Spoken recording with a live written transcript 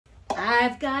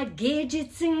I've got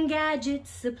gadgets and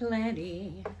gadgets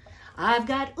aplenty. I've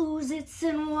got ooze-its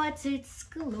and what's-its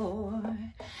galore.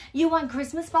 You want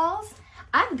Christmas balls?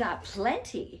 I've got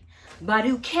plenty. But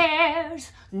who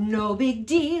cares? No big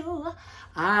deal.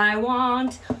 I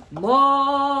want more.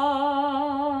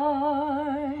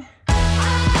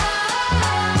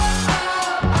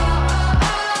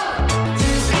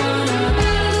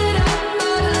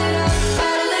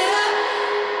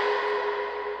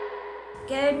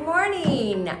 Good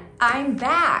morning. I'm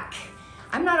back.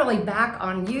 I'm not only back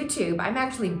on YouTube, I'm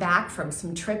actually back from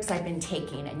some trips I've been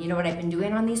taking. And you know what I've been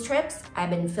doing on these trips? I've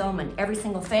been filming every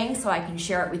single thing so I can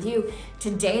share it with you.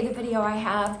 Today, the video I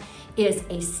have is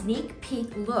a sneak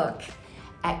peek look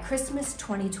at Christmas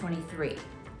 2023.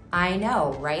 I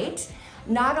know, right?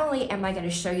 Not only am I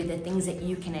gonna show you the things that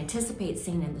you can anticipate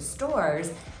seeing in the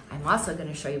stores, I'm also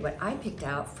gonna show you what I picked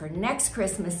out for next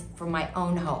Christmas for my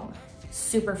own home.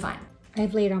 Super fun.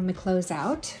 I've laid all my clothes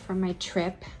out from my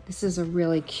trip. This is a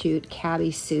really cute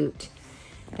cabbie suit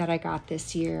that I got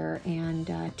this year, and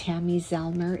Tammy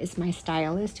Zelmer is my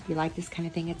stylist. If you like this kind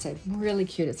of thing, it's a really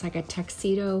cute. It's like a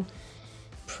tuxedo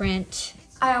print.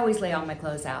 I always lay all my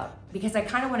clothes out because I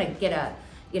kind of want to get a,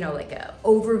 like a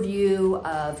overview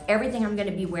of everything I'm going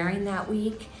to be wearing that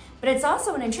week. But it's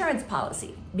also an insurance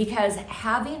policy because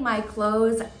having my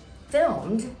clothes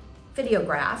filmed,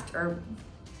 videographed,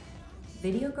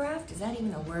 is that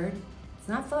even a word? It's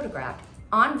not photographed.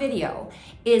 On video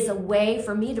is a way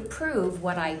for me to prove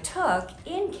what I took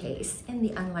in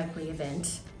the unlikely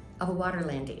event of a water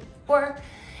landing or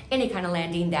any kind of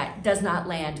landing that does not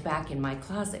land back in my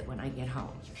closet when I get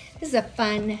home. This is a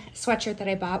fun sweatshirt that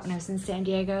I bought when I was in San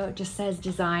Diego. It just says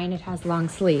design. It has long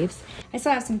sleeves. I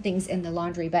still have some things in the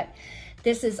laundry, but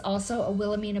this is also a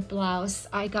Wilhelmina blouse.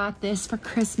 I got this for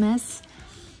Christmas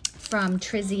from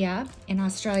Trizia in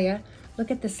Australia. Look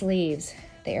at the sleeves.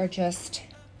 They are just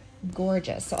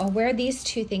gorgeous. So I'll wear these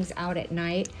two things out at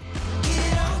night.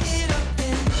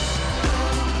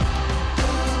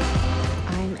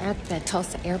 I'm at the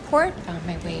Tulsa airport on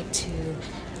my way to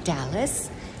Dallas.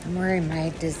 I'm wearing my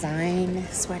design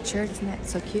sweatshirt. Isn't that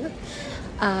so cute?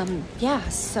 Yeah,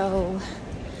 so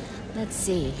let's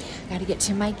see. Got to get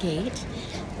to my gate,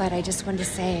 but I just wanted to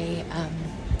say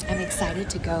I'm excited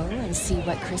to go and see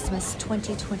what Christmas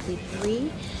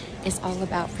 2023 is all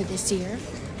about for this year.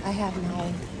 I have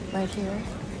right here,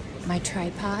 my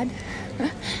tripod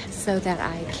so that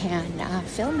I can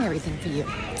film everything for you.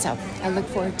 So I look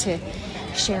forward to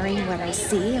sharing what I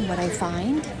see and what I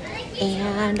find.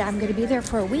 And I'm gonna be there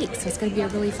for a week, so it's gonna be a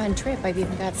really fun trip. I've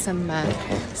even got some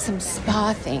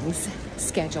spa things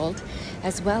scheduled,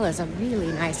 as well as a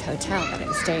really nice hotel that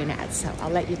I'm staying at. So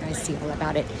I'll let you guys see all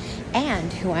about it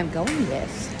and who I'm going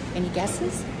with. Any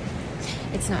guesses?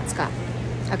 It's not Scott.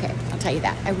 Okay, I'll tell you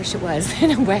that. I wish it was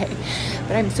in a way,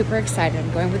 but I'm super excited.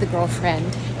 I'm going with a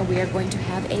girlfriend and we are going to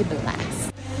have a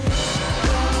blast.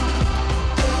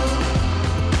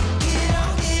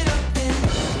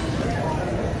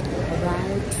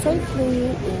 Arrived safely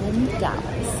in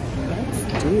Dallas.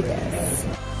 Let's do this.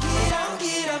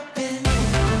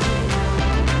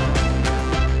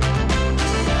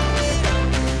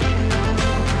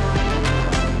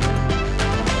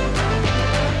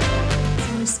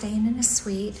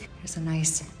 Suite. There's a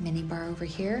nice mini bar over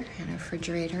here and a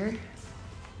refrigerator,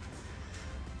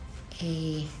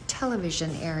 a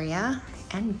television area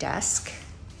and desk,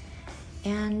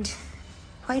 and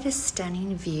quite a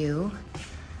stunning view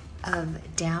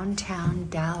of downtown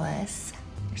Dallas.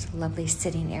 There's a lovely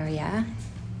sitting area.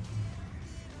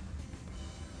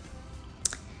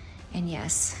 And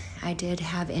yes, I did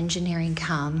have engineering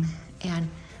come and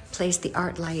place the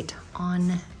art light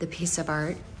on the piece of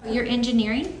art. You're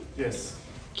engineering? Yes.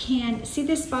 See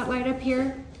this spotlight up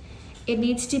here? It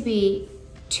needs to be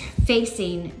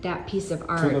facing that piece of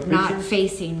art, not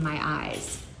facing my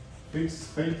eyes.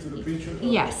 Face to the picture?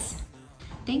 Yes.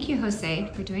 Thank you, Jose,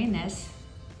 for doing this.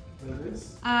 That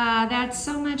is? That's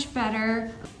so much better.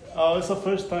 It's the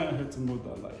first time I had to move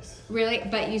that light. Really?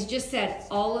 But you just said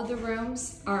all of the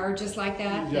rooms are just like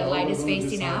that? Yeah, the light is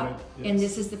facing out? Yes. And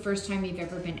this is the first time you've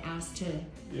ever been asked to?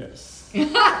 Yes.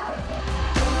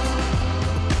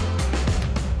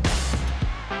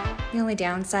 The only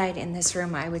downside in this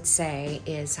room, I would say,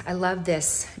 is I love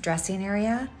this dressing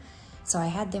area. So I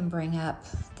had them bring up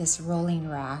this rolling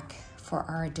rack for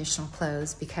our additional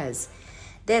clothes because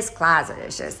this closet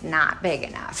is just not big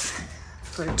enough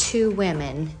for 2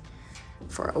 women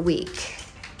for a week.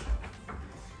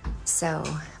 So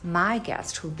my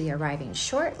guest who will be arriving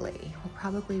shortly will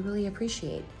probably really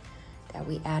appreciate that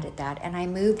we added that. And I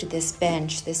moved this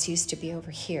bench. This used to be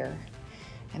over here.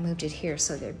 I moved it here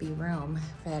so there'd be room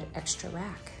for that extra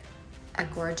rack. a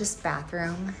gorgeous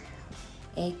bathroom,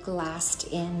 a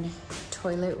glassed-in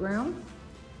toilet room,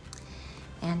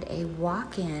 and a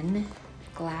walk-in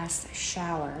glass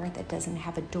shower that doesn't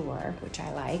have a door, which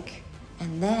I like.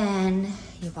 And then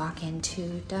you walk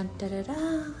into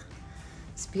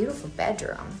this beautiful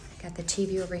bedroom. Got the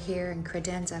TV over here and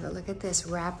credenza, but look at this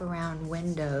wraparound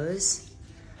windows.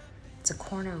 It's a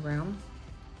corner room.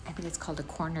 I think it's called a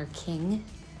corner king.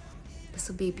 This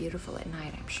will be beautiful at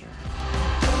night, I'm sure.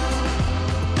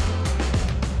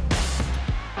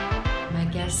 My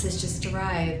guest has just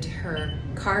arrived. Her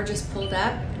car just pulled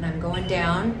up and I'm going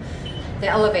down the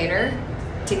elevator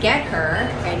to get her,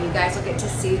 and you guys will get to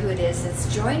see who it is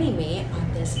that's joining me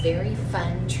on this very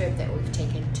fun trip that we've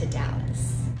taken to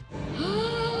Dallas.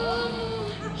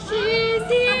 She's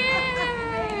here!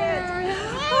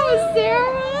 Oh, Sarah!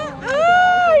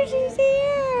 Oh, she's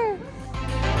here!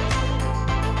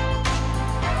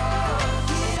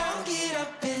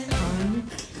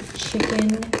 Chicken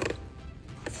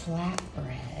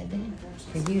flatbread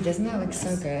for you. Doesn't that look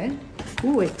so good?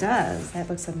 Ooh, it does. That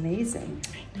looks amazing.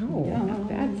 I know, not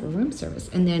bad for room service.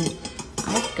 And then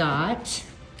I've got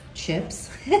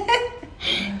chips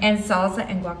and salsa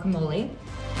and guacamole.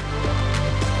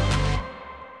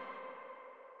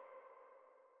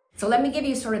 So let me give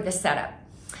you sort of the setup.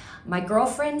 My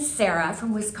girlfriend, Sarah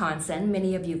from Wisconsin,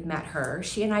 many of you have met her.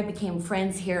 She and I became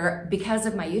friends here because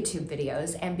of my YouTube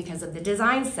videos and because of the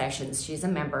design sessions. She's a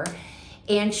member,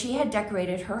 and she had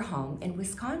decorated her home in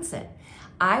Wisconsin.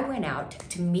 I went out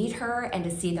to meet her and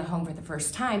to see the home for the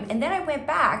first time, and then I went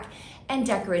back and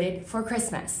decorated for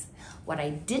Christmas. What I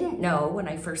didn't know when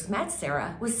I first met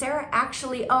Sarah was Sarah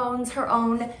actually owns her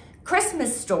own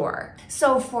Christmas store.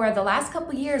 So for the last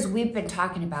couple years, we've been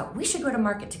talking about, we should go to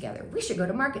market together. We should go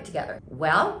to market together.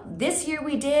 Well, this year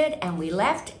we did, and we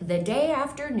left the day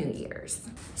after New Year's.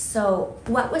 So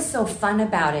what was so fun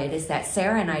about it is that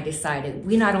Sarah and I decided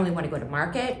we not only want to go to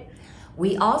market,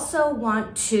 we also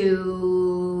want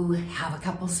to have a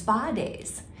couple spa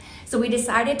days. So we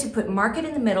decided to put market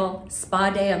in the middle, spa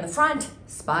day on the front,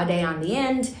 spa day on the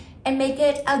end, and make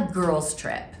it a girls'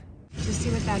 trip. Do you see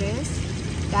what that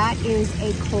is? That is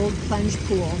a cold plunge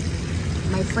pool.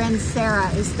 My friend Sarah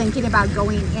is thinking about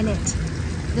going in it.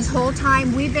 This whole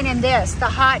time we've been in this, the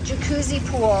hot jacuzzi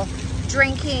pool,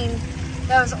 drinking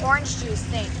those orange juice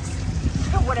things.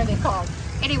 What are they called?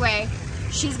 Anyway,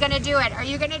 she's gonna do it. Are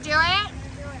you gonna do it? I'm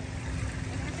gonna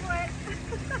do it.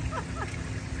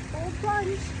 Cold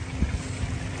plunge.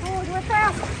 Oh, do it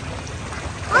fast.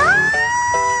 Ah!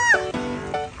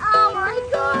 Oh my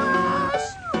gosh!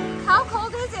 How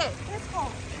cold is it? It's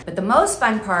cold. But the most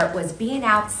fun part was being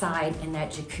outside in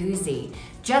that jacuzzi,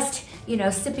 just, you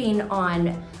know, sipping on,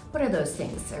 what are those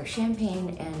things? They're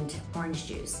champagne and orange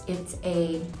juice. It's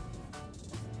a,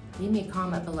 leave me a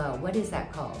comment below. What is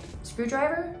that called?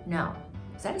 Screwdriver? No.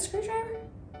 Is that a screwdriver?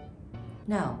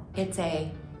 No, it's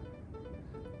a,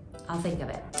 I'll think of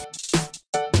it.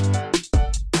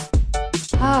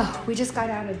 Oh, we just got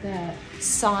out of the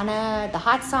sauna, the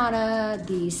hot sauna,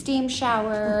 the steam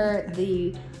shower,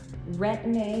 the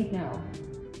retin-A, no.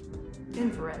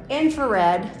 Infrared,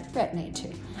 retin-A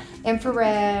too.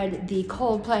 Infrared, the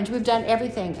cold plunge, we've done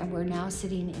everything, and we're now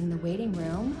sitting in the waiting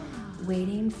room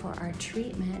waiting for our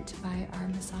treatment by our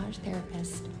massage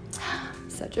therapist.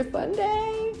 Such a fun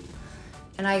day.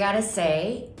 And I gotta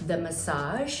say, the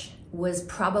massage was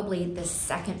probably the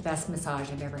second best massage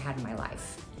I've ever had in my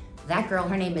life. That girl,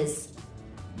 her name is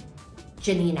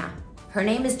Janina. Her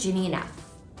name is Janina.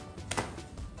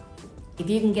 If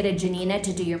you can get a Janina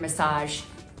to do your massage,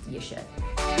 you should.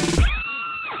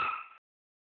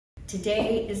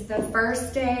 Today is the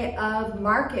first day of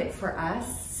market for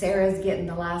us. Sarah's getting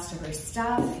the last of her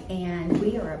stuff, and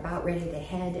we are about ready to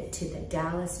head to the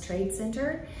Dallas Trade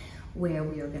Center, where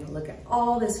we are gonna look at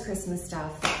all this Christmas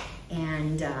stuff.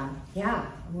 And yeah,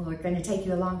 we're gonna take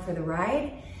you along for the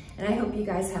ride. And I hope you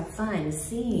guys have fun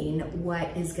seeing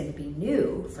what is gonna be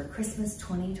new for Christmas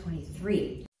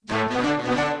 2023.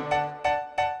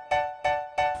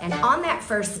 And on that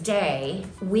first day,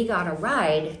 we got a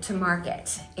ride to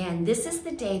market. And this is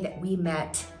the day that we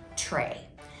met Trey.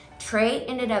 Trey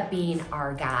ended up being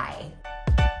our guy.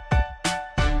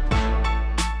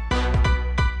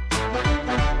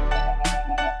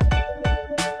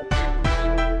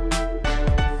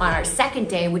 On our second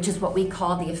day, which is what we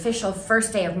call the official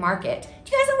first day of market.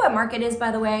 Do you guys know what market is,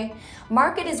 by the way?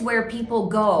 Market is where people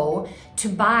go to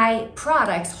buy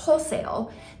products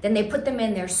wholesale, then they put them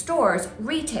in their stores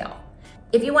retail.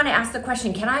 If you want to ask the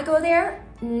question, can I go there?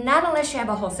 Not unless you have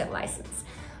a wholesale license.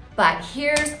 But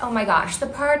here's, oh my gosh, the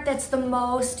part that's the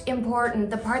most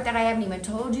important, the part that I haven't even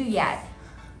told you yet.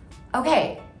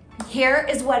 Okay, here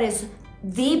is what is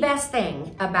the best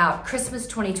thing about Christmas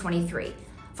 2023,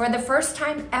 for the first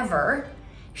time ever,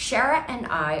 Shara and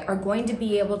I are going to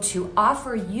be able to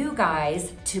offer you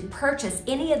guys to purchase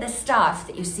any of the stuff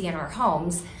that you see in our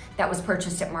homes that was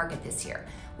purchased at market this year.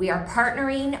 We are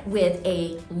partnering with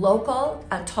a local,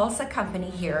 Tulsa company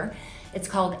here. It's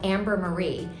called Amber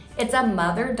Marie. It's a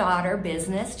mother-daughter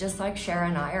business, just like Shara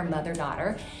and I are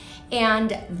mother-daughter,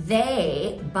 and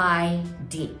they buy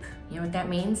deep. You know what that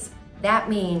means? That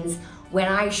means when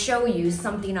I show you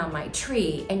something on my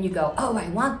tree and you go, oh, I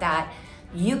want that,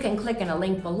 you can click in a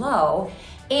link below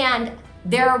and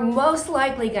they're most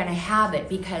likely gonna have it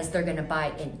because they're gonna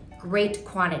buy in great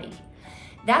quantity.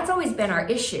 That's always been our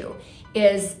issue,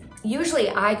 is usually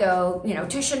I go,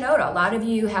 to Shinoda. A lot of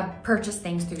you have purchased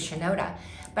things through Shinoda,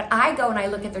 but I go and I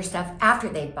look at their stuff after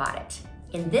they've bought it.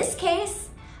 In this case,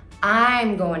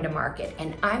 I'm going to market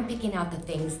and I'm picking out the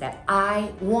things that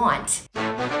I want.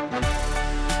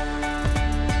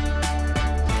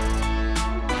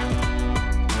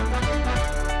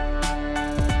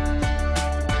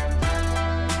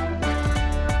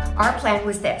 Our plan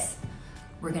was this: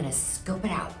 we're gonna scope it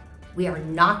out. We are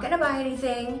not gonna buy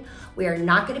anything. We are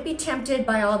not gonna be tempted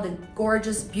by all the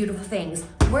gorgeous, beautiful things.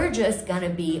 We're just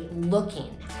gonna be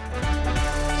looking.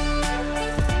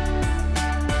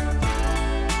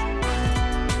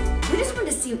 We just want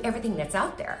to see everything that's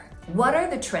out there. What are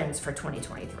the trends for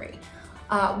 2023?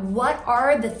 What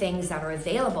are the things that are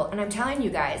available? And I'm telling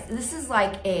you guys, this is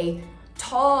like a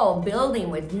tall building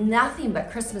with nothing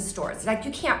but Christmas stores. Like,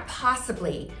 you can't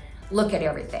possibly look at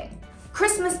everything.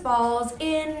 Christmas balls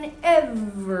in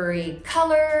every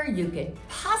color you could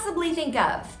possibly think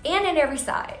of, and in every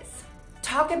size.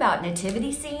 Talk about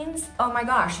nativity scenes. Oh my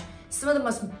gosh, some of the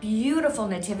most beautiful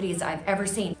nativities I've ever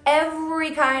seen.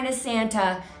 Every kind of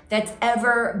Santa that's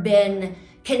ever been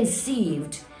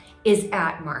conceived is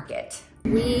at market.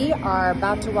 We are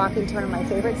about to walk into one of my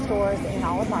favorite stores in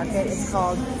all of Market. It's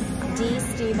called D.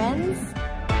 Stevens.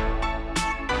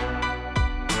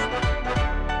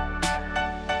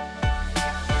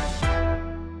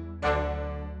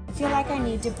 I feel like I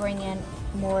need to bring in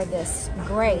more of this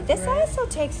gray. This also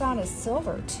takes on a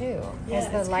silver too, as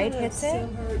the light hits it.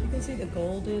 Silver. You can see the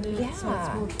gold in it, Yeah. so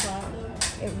it's more flat.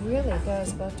 It really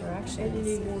goes both directions. And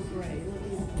you need more gray.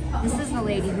 This is the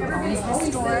lady who owns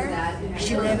the store.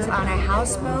 She lives on a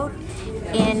houseboat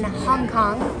in Hong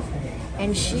Kong,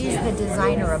 and she's the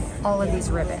designer of all of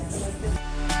these ribbons. So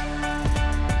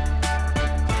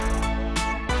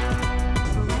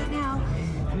right now,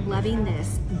 I'm loving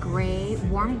this gray,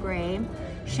 warm gray,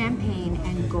 champagne,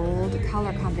 and gold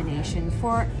color combination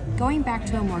for going back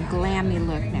to a more glammy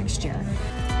look next year.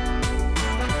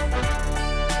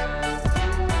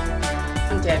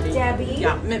 Debbie. Debbie?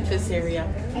 Yeah, Memphis area.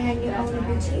 And you own a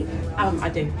boutique? I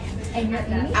do. And you're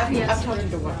Amy? I've told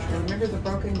him to watch her. Remember the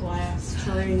broken glass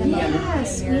tree?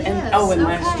 Yes, And yes. and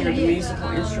last Okay. year the musical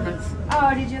instruments.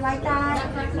 Oh, did you like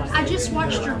that? I just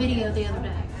watched her video the other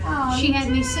day. Oh, She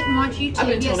had me sit and watch YouTube. I've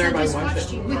been Yes, telling I everybody just to watch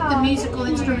watched it. you with the musical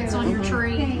instruments on your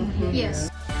tree. Thank you. Yes.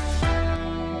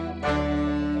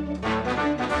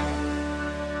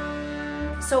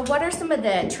 So what are some of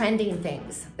the trending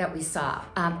things that we saw?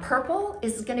 Purple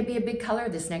is gonna be a big color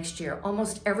this next year.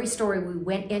 Almost every store we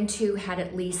went into had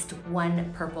at least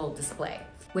one purple display,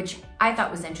 which I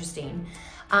thought was interesting.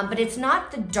 But it's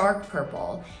not the dark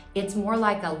purple. It's more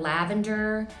like a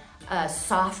lavender,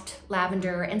 soft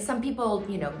lavender. And some people,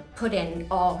 put in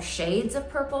all shades of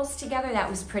purples together. That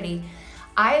was pretty.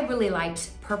 I really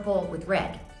liked purple with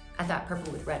red. I thought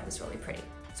purple with red was really pretty.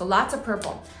 So lots of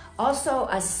purple. Also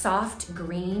a soft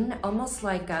green, almost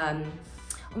like a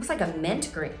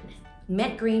mint green.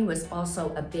 Mint green was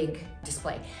also a big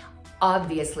display.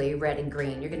 Obviously red and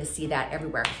green, you're gonna see that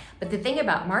everywhere. But the thing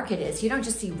about Market is you don't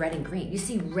just see red and green, you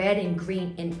see red and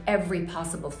green in every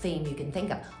possible theme you can think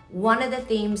of. One of the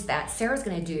themes that Sarah's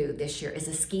gonna do this year is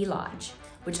a ski lodge,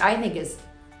 which I think is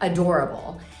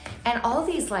adorable. And all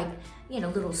these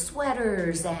little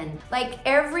sweaters and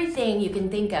everything you can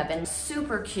think of, and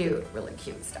super cute, really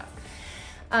cute stuff.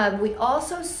 We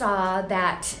also saw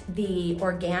that the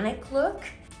organic look,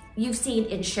 you've seen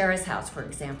in Shara's house, for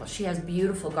example. She has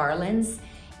beautiful garlands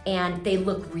and they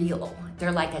look real.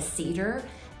 They're like a cedar.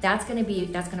 That's gonna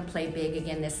play big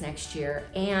again this next year.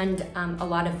 And a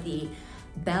lot of the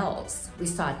bells, we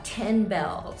saw 10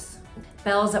 bells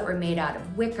that were made out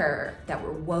of wicker, that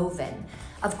were woven.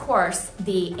 Of course,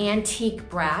 the antique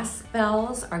brass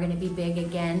bells are gonna be big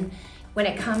again. When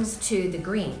it comes to the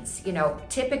greens,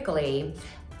 typically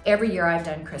every year I've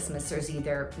done Christmas, there's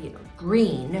either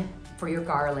green for your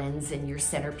garlands and your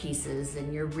centerpieces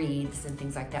and your wreaths and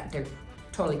things like that. They're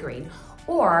totally green.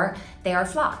 Or they are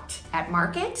flocked. At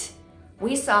Market,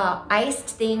 We saw iced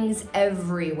things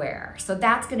everywhere. So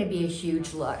that's gonna be a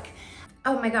huge look.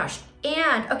 Oh my gosh.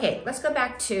 And okay, let's go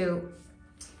back to,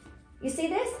 you see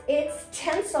this? It's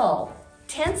tinsel.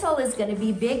 Tinsel is gonna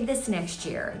be big this next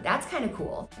year. That's kind of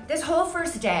cool. This whole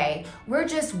first day, we're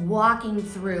just walking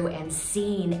through and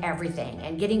seeing everything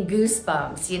and getting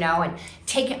goosebumps, you know, and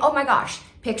taking, oh my gosh,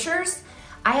 pictures.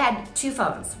 I had 2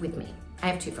 phones with me. I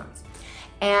have 2 phones.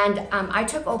 And I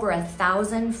took over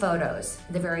 1,000 photos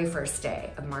the very first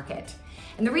day of market.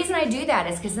 And the reason I do that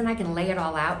is because then I can lay it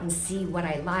all out and see what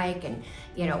I like and,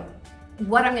 you know,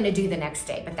 what I'm gonna do the next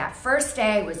day. But that first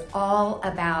day was all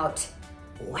about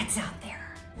what's out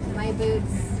there. My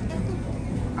boots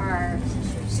are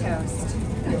toast.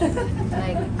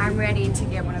 Like, I'm ready to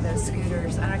get one of those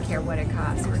scooters. I don't care what it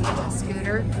costs. We're getting a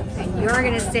scooter, and you're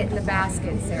gonna sit in the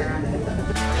basket, Sarah.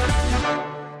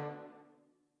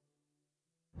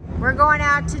 We're going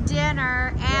out to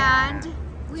dinner, and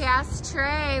we asked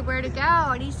Trey where to go,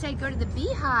 and he said go to the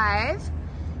Beehive.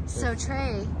 So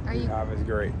Trey, are you? Beehive is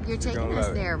great. You're taking us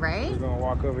there, right? We're gonna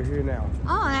walk over here now.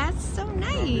 Oh, that's so It's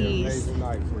gonna be an nice. amazing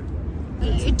night for you.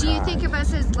 Do you think of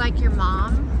us as like your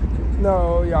mom?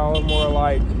 No, y'all are more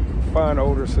like fun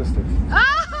older sisters. Oh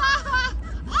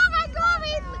my God,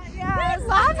 we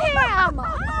love him.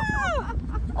 Oh,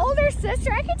 older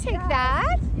sister, I could take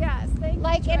that. Yes, thank you.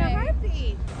 Like in a Trey.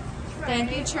 heartbeat.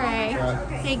 Thank you, Trey.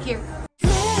 Thank you.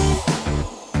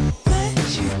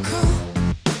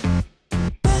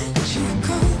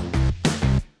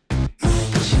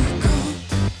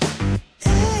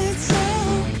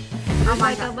 There's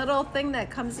like a little thing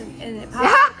that comes in and it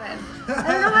pops open.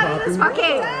 I don't know how to do this.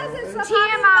 Okay,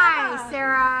 TMI,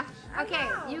 Sarah. Okay,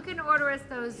 you can order us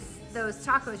those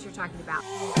tacos you're talking about.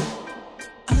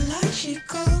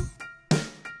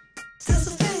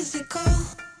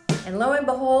 And lo and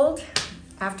behold,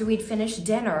 after we'd finished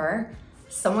dinner,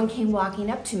 someone came walking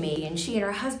up to me, and she and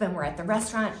her husband were at the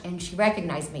restaurant, and she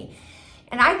recognized me.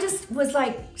 And I just was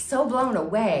like so blown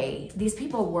away. These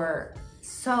people were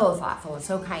so thoughtful and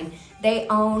so kind. They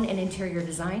own an interior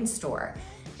design store.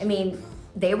 I mean,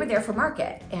 they were there for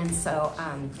market. And so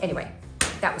anyway,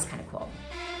 that was kind of cool.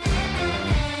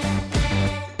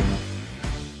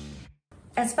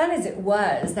 As fun as it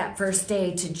was that first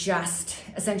day to just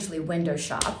essentially window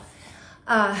shop,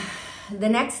 the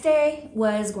next day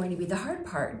was going to be the hard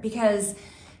part, because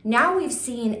now we've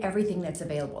seen everything that's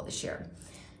available this year.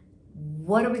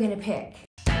 What are we gonna pick?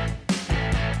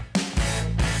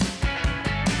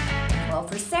 Well,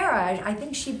 for Sarah, I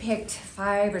think she picked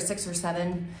 5 or 6 or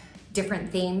 7 different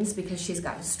themes because she's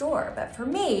got a store. But for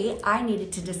me, I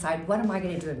needed to decide, what am I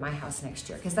gonna do in my house next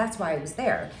year? Because that's why I was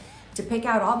there, to pick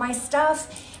out all my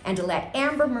stuff and to let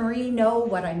Amber Marie know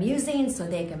what I'm using so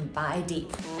they can buy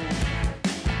deep.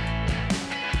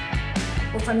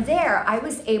 Well, from there, I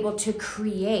was able to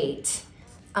create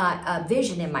a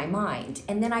vision in my mind.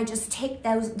 And then I just take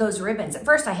those ribbons. At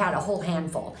first, I had a whole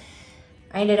handful.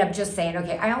 I ended up just saying,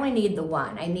 okay, I only need the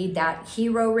one. I need that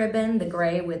hero ribbon, the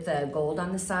gray with the gold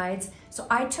on the sides. So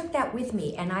I took that with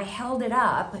me and I held it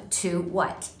up to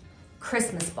what?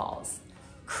 Christmas balls.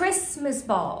 Christmas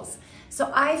balls.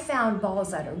 So I found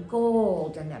balls that are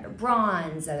gold and that are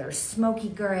bronze, that are smoky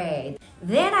gray.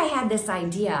 Then I had this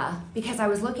idea, because I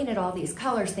was looking at all these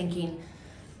colors thinking,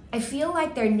 I feel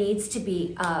like there needs to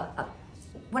be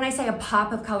when I say a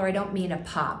pop of color, I don't mean a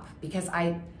pop, because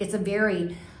it's a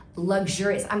very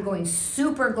luxurious, I'm going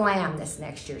super glam this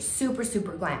next year, super,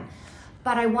 super glam.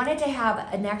 But I wanted to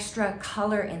have an extra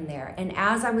color in there. And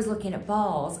as I was looking at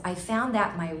balls, I found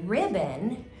that my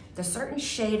ribbon, the certain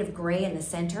shade of gray in the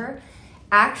center,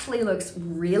 actually looks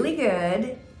really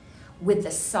good with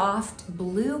the soft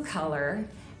blue color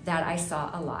that I saw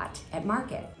a lot at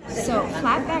market. So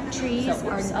flatback trees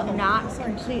are not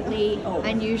completely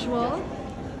unusual,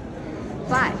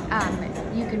 but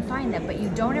you can find them, but you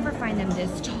don't ever find them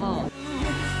this tall.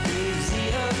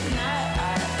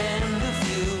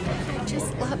 I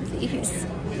just love these.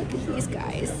 Look at these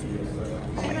guys.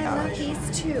 And I love these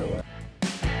too.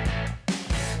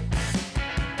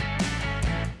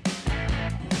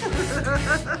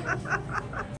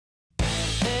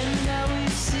 And now we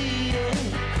see it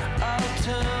all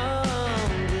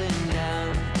tumbling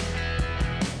down.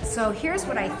 So here's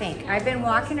what I think. I've been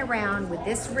walking around with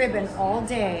this ribbon all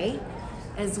day,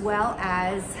 as well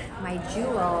as my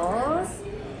jewels,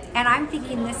 and I'm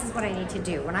thinking this is what I need to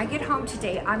do. When I get home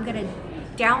today, I'm gonna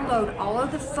download all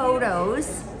of the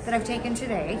photos that I've taken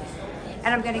today,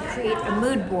 and I'm gonna create a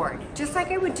mood board, just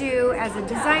like I would do as a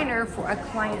designer for a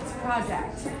client's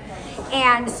project.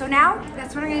 And so now,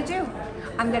 that's what I'm gonna do.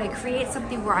 I'm gonna create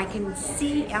something where I can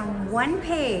see on one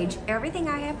page everything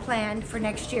I have planned for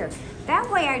next year. That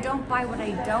way I don't buy what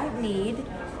I don't need.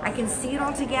 I can see it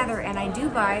all together, and I do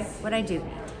buy what I do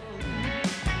need.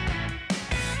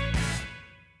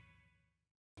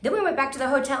 Then we went back to the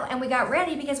hotel and we got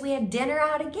ready because we had dinner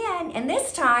out again. And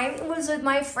this time it was with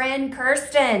my friend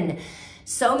Kirsten.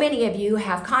 So many of you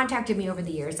have contacted me over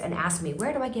the years and asked me,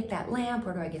 where do I get that lamp?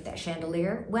 Where do I get that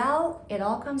chandelier? Well, it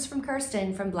all comes from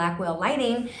Kirsten from Black Whale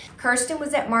Lighting. Kirsten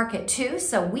was at market too,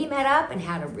 so we met up and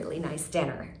had a really nice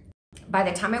dinner. By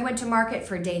the time I went to market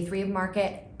for day 3 of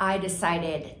market, I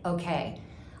decided, okay,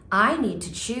 I need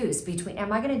to choose between,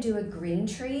 am I gonna do a green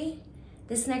tree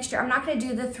this next year? I'm not gonna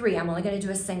do the 3, I'm only gonna do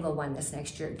a single one this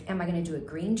next year. Am I gonna do a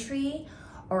green tree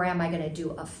or am I gonna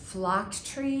do a flocked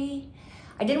tree?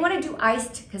 I didn't wanna do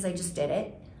iced because I just did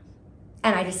it.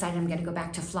 And I decided I'm gonna go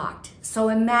back to flocked. So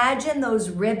imagine those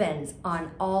ribbons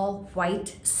on all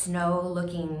white snow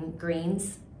looking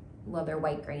greens. Well, they're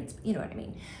white greens, but you know what I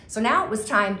mean. So now it was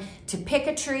time to pick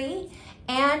a tree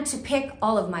and to pick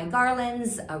all of my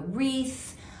garlands, a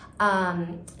wreath,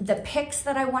 the picks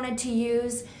that I wanted to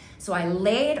use. So I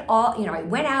laid all, I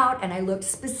went out and I looked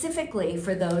specifically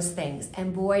for those things.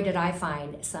 And boy, did I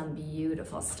find some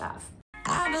beautiful stuff.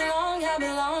 I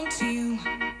belong to you.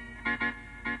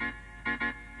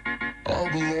 I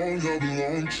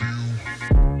belong to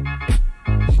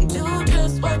you. Do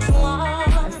just what you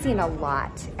want. I've seen a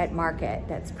lot at market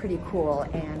that's pretty cool,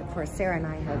 and of course Sarah and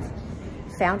I have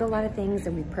found a lot of things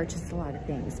and we purchased a lot of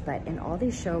things, but in all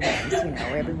these showrooms,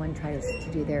 everyone tries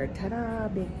to do their ta-da,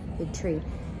 big tree.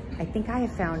 I think I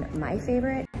have found my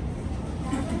favorite.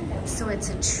 So it's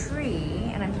a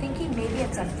tree, and I'm thinking maybe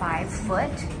it's a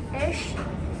 5-foot-ish.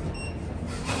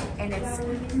 And it's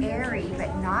airy,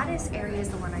 but not as airy as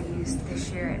the one I used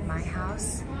this year at my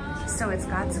house. So it's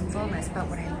got some fullness, but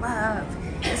what I love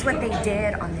is what they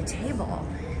did on the table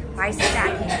by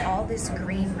stacking all this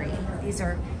greenery. These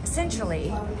are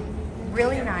essentially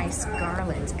really nice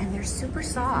garlands, and they're super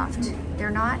soft.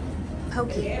 They're not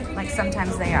pokey like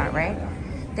sometimes they are, right?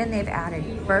 Then they've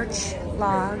added birch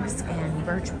logs and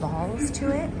birch balls to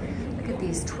it. Look at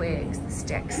these twigs, the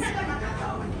sticks.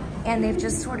 And they've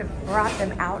just sort of brought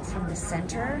them out from the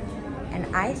center.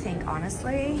 And I think,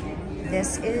 honestly,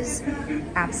 this is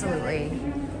absolutely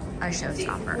a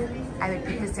showstopper. I would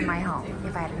put this in my home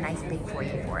if I had a nice big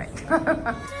foyer for it.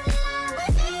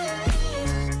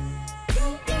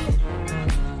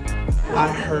 I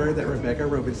heard that Rebecca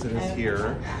Robeson is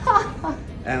here.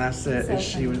 And I said,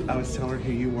 I was telling her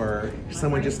who you were.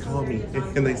 Someone just called me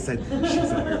and they said,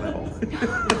 she's on your level.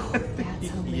 That's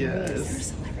hilarious.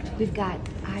 Yes. We've got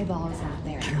eyeballs out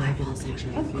there. Can I get a picture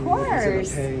with Of you? course.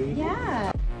 Is it okay?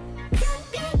 Yeah.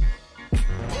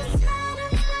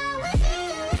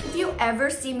 If you ever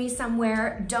see me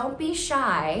somewhere, don't be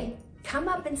shy. Come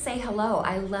up and say hello.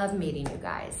 I love meeting you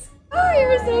guys. Oh,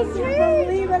 you're so sweet. I can't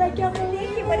believe it. I can't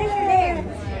believe it. What is your name?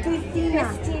 Christina.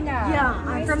 Christina. Yeah, I'm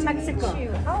Nice from to Mexico. meet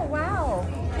you. Oh, wow.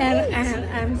 And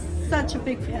I'm such a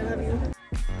big fan of you.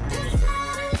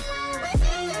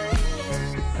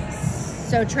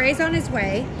 So Trey's on his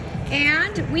way,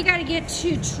 and we got to get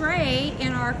to Trey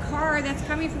in our car that's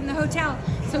coming from the hotel.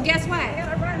 So guess what?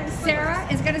 Sarah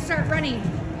is going to start running.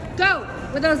 Go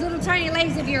with those little tiny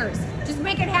legs of yours. Just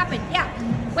make it happen. Yeah.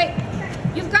 Wait.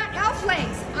 You've got elf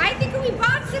legs. I think we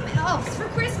bought some elves for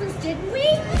Christmas, didn't we?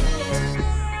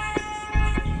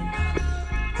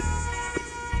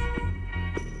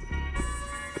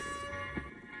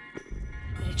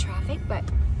 Bit of traffic, but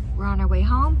we're on our way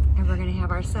home and we're gonna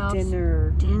have ourselves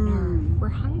Dinner. We're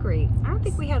hungry. I don't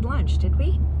think we had lunch, did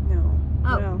we? No.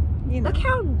 Oh, Well, look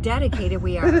how dedicated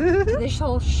we are to this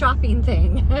whole shopping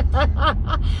thing.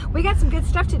 We got some good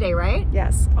stuff today, right?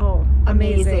 Yes. Oh,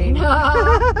 Amazing.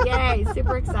 amazing. Yay,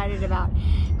 super excited about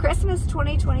Christmas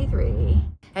 2023.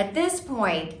 At this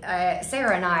point,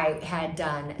 Sarah and I had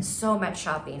done so much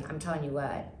shopping. I'm telling you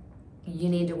what, you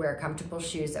need to wear comfortable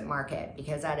shoes at market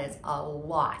because that is a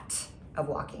lot of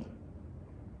walking.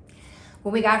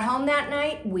 When we got home that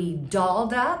night, we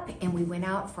dolled up and we went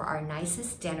out for our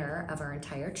nicest dinner of our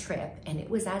entire trip, and it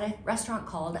was at a restaurant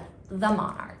called The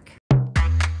Monarch.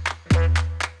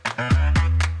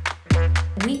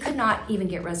 We could not even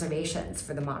get reservations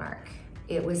for The Monarch.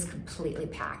 It was completely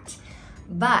packed.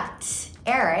 But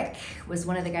Eric was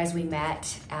one of the guys we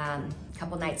met a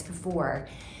couple nights before.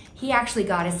 He actually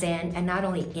got us in, and not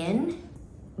only in,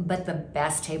 but the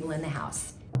best table in the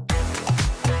house.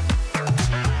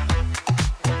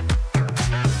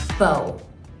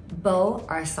 Bo,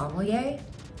 our sommelier,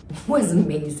 was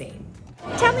amazing.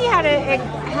 Tell me how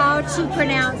to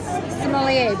pronounce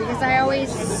sommelier, because I always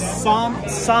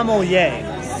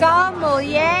Sommelier.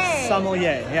 sommelier.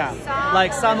 Sommelier, yeah.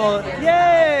 Like sommelier.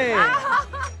 I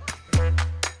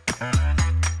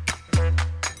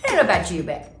don't know about you,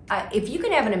 but if you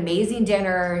can have an amazing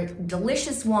dinner,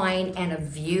 delicious wine, and a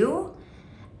view,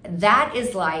 that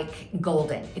is like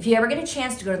golden. If you ever get a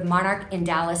chance to go to the Monarch in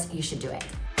Dallas, you should do it.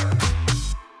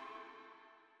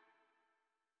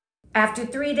 After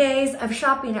 3 days of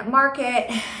shopping at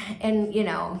Market and, you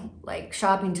know, like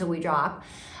shopping till we drop,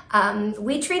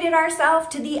 we treated ourselves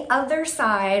to the other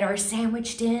side, our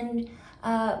sandwiched in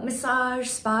massage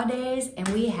spa days, and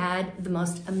we had the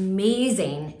most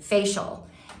amazing facial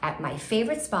at my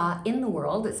favorite spa in the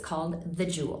world. It's called The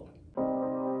Jewel.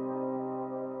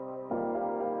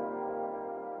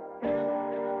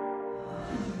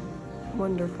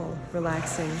 Wonderful,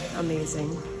 relaxing,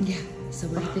 amazing. Yeah, so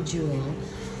we're at The Jewel,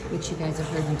 which you guys have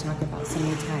heard me talk about so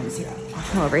many times. Here, I'll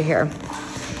come over here.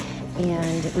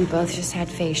 And we both just had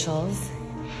facials,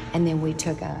 and then we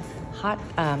took a hot,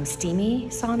 steamy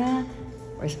sauna,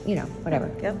 or, you know, whatever.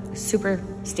 Yep. Super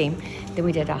steam. Then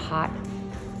we did a hot,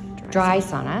 dry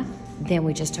sauna. Then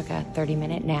we just took a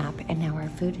 30-minute nap, and now our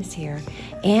food is here.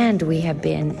 And we have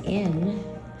been in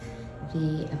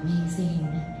the amazing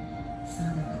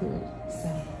sauna pool. So,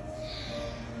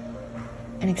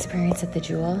 an experience at The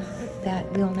Jewel that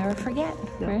we'll never forget,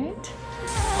 right?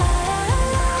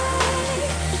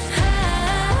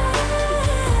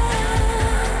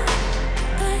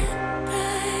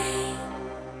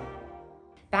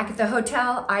 Back at the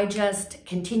hotel, I just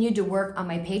continued to work on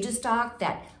my Pages doc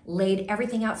that laid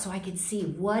everything out so I could see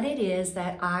what it is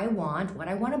that I want, what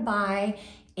I want to buy,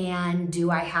 and do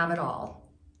I have it all?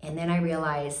 And then I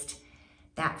realized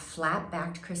that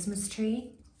flat-backed Christmas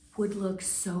tree would look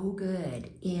so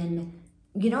good in,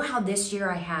 you know how this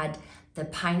year I had the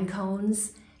pine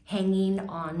cones hanging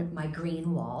on my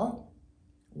green wall?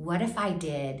 What if I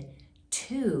did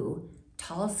 2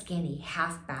 tall, skinny,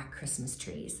 half-back Christmas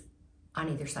trees on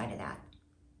either side of that?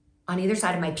 On either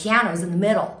side of my pianos in the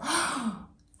middle.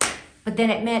 But then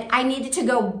it meant I needed to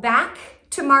go back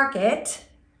to Market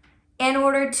in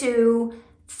order to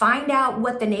find out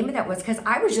what the name of that was, because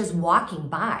I was just walking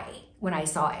by when I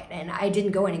saw it and I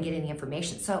didn't go in and get any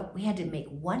information. So we had to make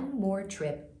one more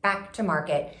trip back to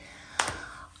Market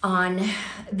on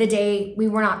the day we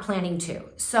were not planning to.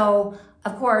 So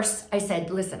of course I said,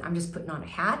 listen, I'm just putting on a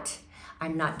hat.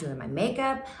 I'm not doing my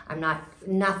makeup. I'm not,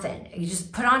 nothing. You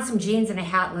just put on some jeans and a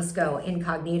hat and let's go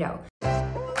incognito.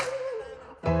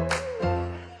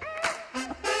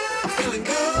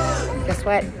 Guess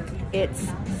what? It's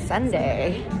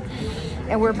Sunday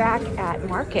and we're back at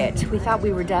Market. We thought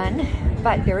we were done,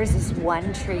 but there is this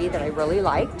one tree that I really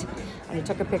liked and I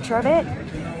took a picture of it,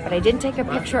 but I didn't take a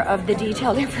picture of the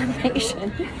detailed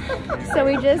information. So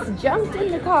we just jumped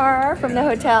in the car from the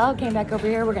hotel, came back over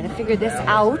here. We're gonna figure this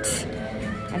out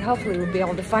and hopefully we'll be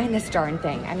able to find this darn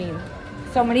thing. I mean,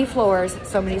 so many floors,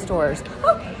 so many stores.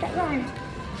 Oh, that rhymed.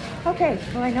 Okay,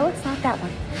 well I know it's not that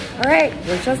one. All right,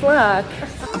 wish us luck.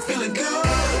 I'm feeling good.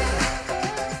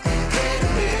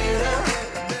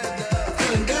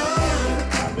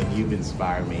 You've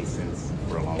inspired me since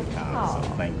for a long time, so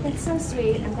thank you. That's so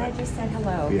sweet. I'm glad you said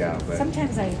hello. Yeah, but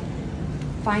sometimes I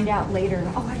find out later,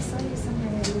 oh, I saw you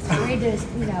somewhere. It was great to,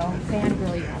 you know,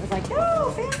 fangirl you. I was like,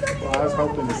 no, fangirl you. well, I was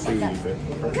hoping to see you,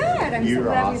 but Good, I'm so you're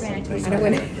glad awesome. we Thank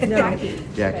ran you. Jackie.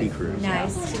 Jackie Cruz.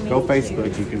 Nice to meet Go you.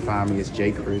 Facebook, you can find me as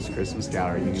J Cruz Christmas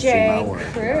Gallery. You can see J. my work.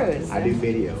 Cruz. I do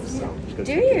videos, so go Do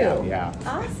check it out. you? Yeah.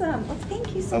 Awesome. Well,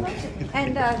 thank you so much.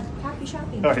 And happy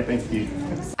shopping. All right, thank you.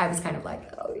 I was kind of like,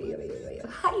 oh,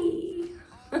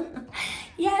 hi.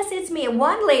 Yes, it's me. And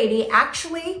one lady,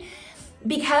 actually,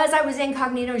 because I was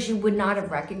incognito, she would not have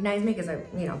recognized me because I,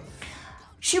 you know,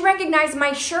 she recognized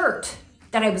my shirt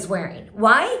that I was wearing.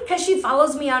 Why? Because she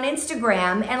follows me on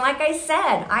Instagram. And like I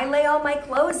said, I lay all my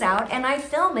clothes out and I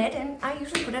film it and I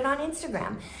usually put it on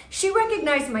Instagram. She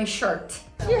recognized my shirt.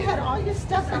 You had all your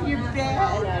stuff in your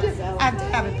bed. I have to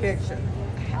have a picture.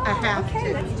 I have to.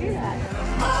 Okay, let's do that.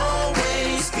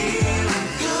 Always feeling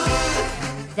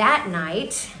good. That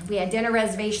night, we had dinner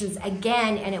reservations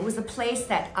again, and it was a place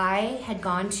that I had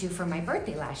gone to for my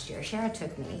birthday last year. Shara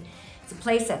took me. It's a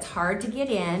place that's hard to get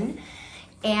in,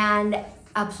 and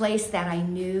a place that I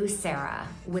knew Sarah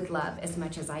would love as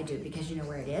much as I do, because you know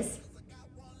where it is?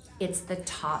 It's the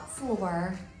top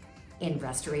floor in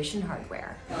Restoration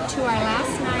Hardware. To our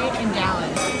last night in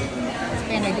Dallas. It's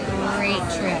been a great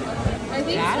trip. I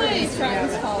think my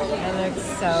friends follow. It looks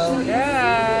so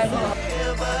good.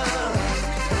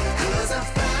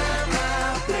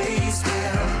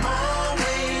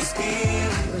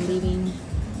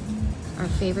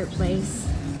 favorite place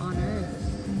on earth,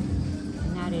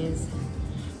 and that is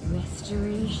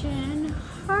Restoration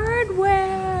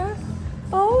Hardware.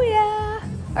 Oh yeah.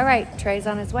 All right, Trey's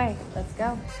on his way. Let's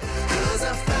go.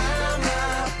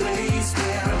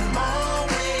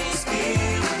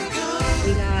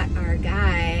 We got our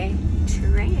guy,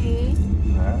 Trey,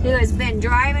 who has been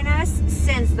driving us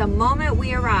since the moment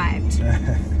we arrived.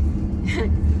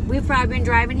 We've probably been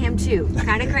driving him too.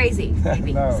 Kind of crazy,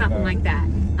 maybe. Something like that.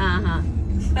 Uh-huh.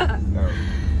 No. Okay.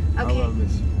 I will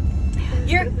miss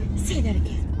you. Say that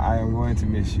again. I am going to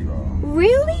miss you all.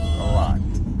 Really? A lot.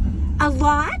 A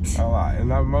lot? A lot. And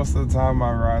most of the time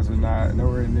my rides are not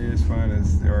nowhere near as fun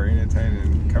as or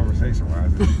entertaining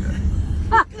conversation-wise as you guys.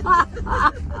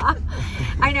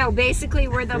 I know, basically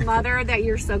we're the mother that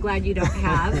you're so glad you don't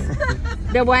have.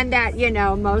 The one that, you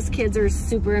know, most kids are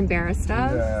super embarrassed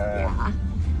of. Yeah.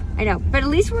 I know, but at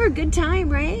least we're a good time,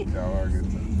 right? Yeah, we're a good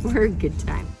time. We're a good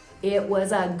time. It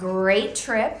was a great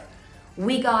trip.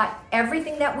 We got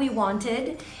everything that we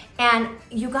wanted. And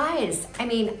you guys, I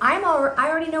mean, I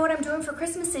already know what I'm doing for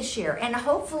Christmas this year. And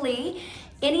hopefully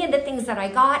any of the things that I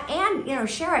got, and you know,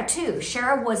 Shara too.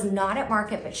 Shara was not at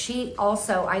market, but she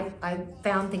also, I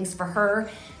found things for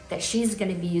her that she's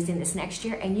gonna be using this next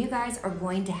year, and you guys are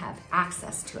going to have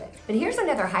access to it. But here's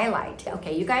another highlight.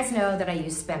 Okay, you guys know that I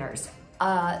use spinners.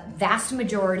 Vast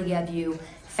majority of you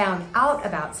found out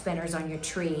about spinners on your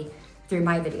tree through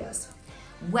my videos.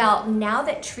 Well, now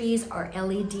that trees are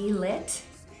LED lit,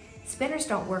 spinners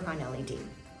don't work on LED.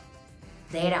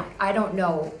 They don't. I don't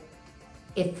know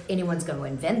if anyone's going to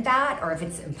invent that or if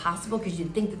it's impossible, because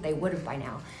you'd think that they would have by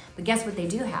now. But guess what they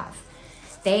do have?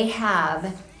 They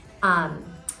have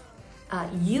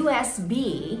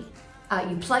USB.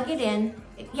 You plug it in.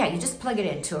 Yeah, you just plug it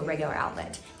into a regular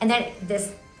outlet. And then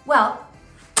this, well,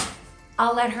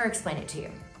 I'll let her explain it to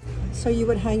you. So you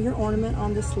would hang your ornament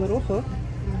on this little hook,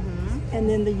 and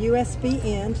then the USB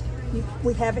end,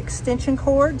 we have extension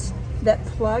cords that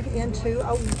plug into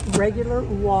a regular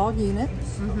wall unit,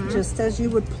 just as you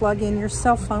would plug in your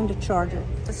cell phone to charge it.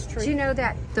 Do you know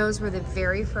that those were the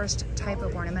very first type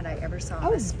of ornament I ever saw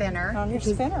on a spinner? On your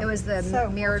spinner. It was the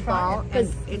mirrored ball.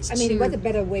 And it's what a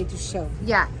better way to show.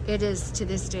 Yeah, it is to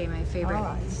this day my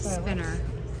favorite spinner.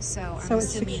 So it's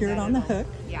secured on the hook.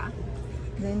 Yeah.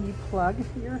 Then you plug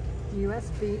your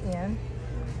USB in.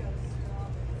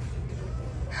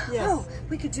 Yes. Oh,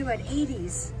 we could do an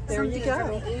 80s. There you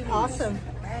go. Awesome.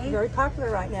 Right? Very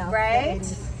popular right now. Right?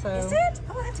 So. Is it?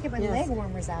 Oh, I have to get my leg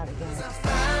warmers out again.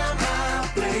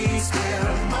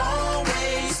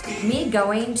 Me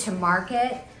going to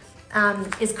market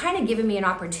is kind of giving me an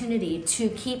opportunity to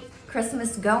keep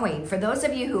Christmas going. For those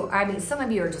of you who, I mean, some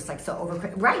of you are just like so over,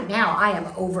 right now I am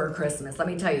over Christmas. Let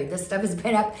me tell you, this stuff has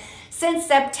been up since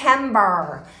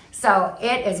September. So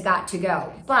it has got to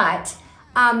go. But,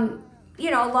 you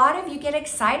know, a lot of you get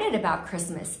excited about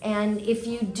Christmas. And if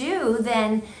you do,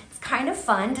 then it's kind of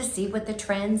fun to see what the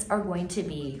trends are going to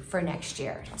be for next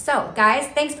year. So guys,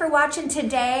 thanks for watching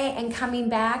today and coming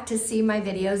back to see my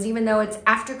videos. Even though it's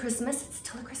after Christmas, it's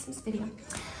still a Christmas video.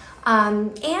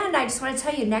 And I just want to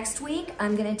tell you, next week,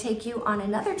 I'm going to take you on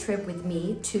another trip with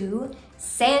me to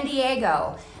San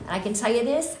Diego. And I can tell you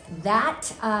this, that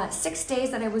 6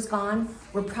 days that I was gone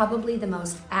were probably the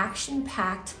most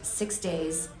action-packed 6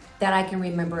 days that I can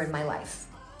remember in my life.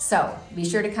 So be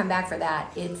sure to come back for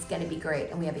that. It's gonna be great,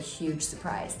 and we have a huge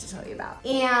surprise to tell you about.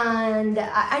 And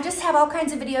I just have all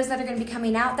kinds of videos that are gonna be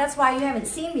coming out. That's why you haven't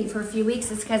seen me for a few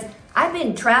weeks, is because I've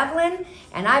been traveling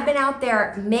and I've been out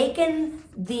there making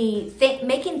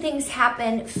things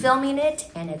happen, filming it,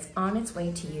 and it's on its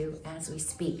way to you as we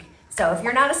speak. So if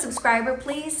you're not a subscriber,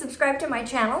 please subscribe to my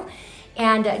channel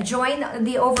and join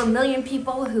the over 1 million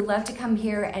people who love to come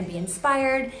here and be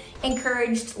inspired,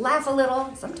 encouraged, laugh a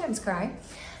little, sometimes cry,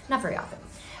 not very often,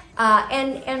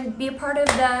 and be a part of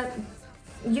the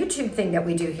YouTube thing that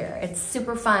we do here. It's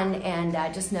super fun, and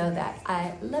just know that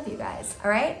I love you guys, all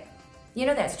right? You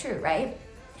know that's true, right?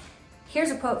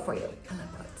 Here's a quote for you. I love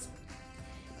quotes.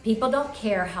 People don't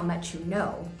care how much you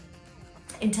know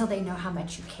until they know how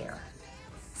much you care.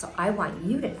 So I want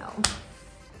you to know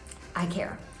I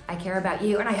care. I care about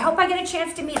you, and I hope I get a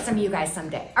chance to meet some of you guys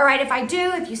someday. All right, if I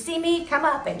do, if you see me, come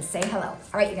up and say hello.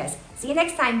 All right, you guys, see you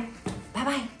next time.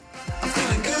 Bye-bye. I'm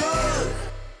feeling good.